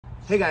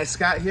Hey guys,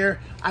 Scott here.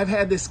 I've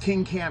had this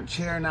KingCamp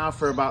chair now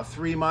for about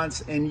 3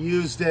 months and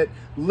used it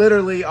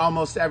literally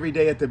almost every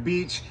day at the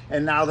beach.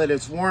 And now that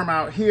it's warm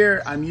out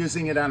here, I'm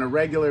using it on a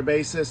regular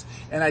basis.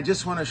 And I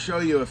just want to show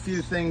you a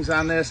few things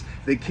on this.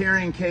 The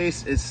carrying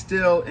case is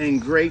still in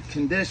great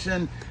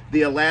condition.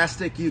 The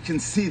elastic, you can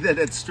see that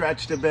it's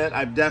stretched a bit.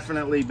 I've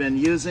definitely been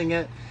using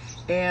it.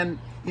 And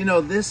you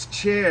know, this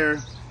chair,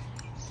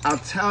 I'll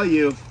tell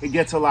you, it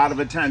gets a lot of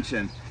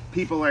attention.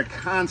 People are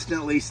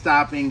constantly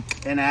stopping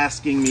and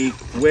asking me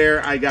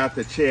where I got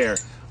the chair.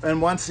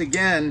 And once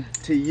again,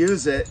 to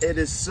use it, it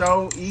is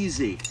so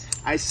easy.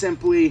 I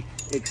simply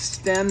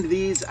extend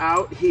these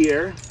out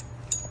here,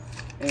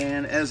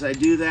 and as I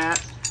do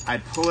that, I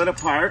pull it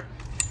apart.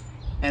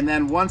 And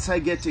then once I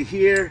get to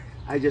here,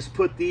 I just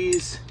put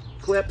these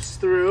clips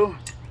through,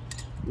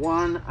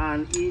 one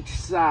on each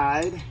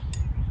side.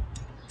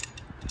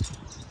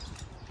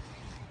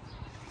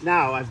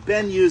 Now, I've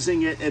been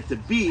using it at the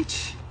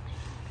beach,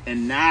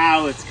 and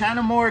now it's kind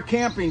of more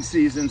camping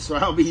season, so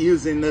I'll be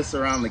using this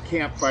around the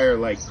campfire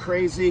like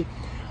crazy.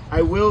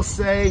 I will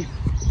say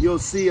you'll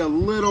see a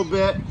little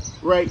bit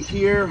right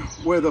here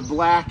where the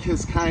black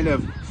has kind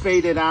of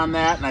faded on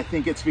that, and I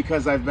think it's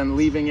because I've been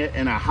leaving it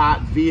in a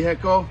hot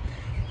vehicle.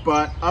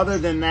 But other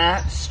than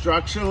that,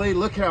 structurally,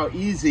 look how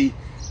easy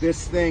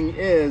this thing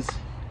is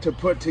to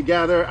put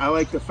together. I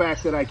like the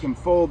fact that I can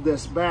fold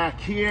this back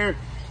here,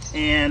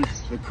 and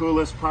the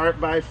coolest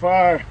part by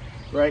far,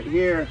 right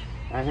here,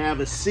 I have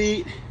a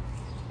seat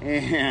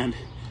and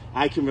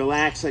I can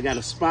relax. I got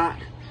a spot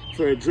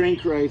for a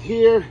drink right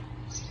here,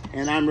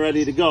 and I'm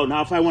ready to go.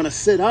 Now, if I want to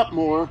sit up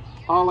more,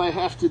 all I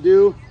have to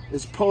do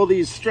is pull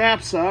these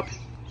straps up,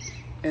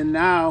 and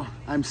now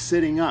I'm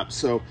sitting up.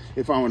 So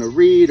if I want to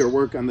read or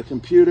work on the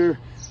computer,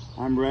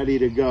 I'm ready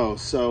to go.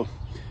 So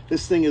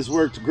this thing has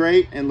worked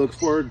great, and look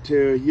forward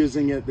to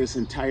using it this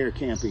entire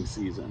camping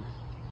season.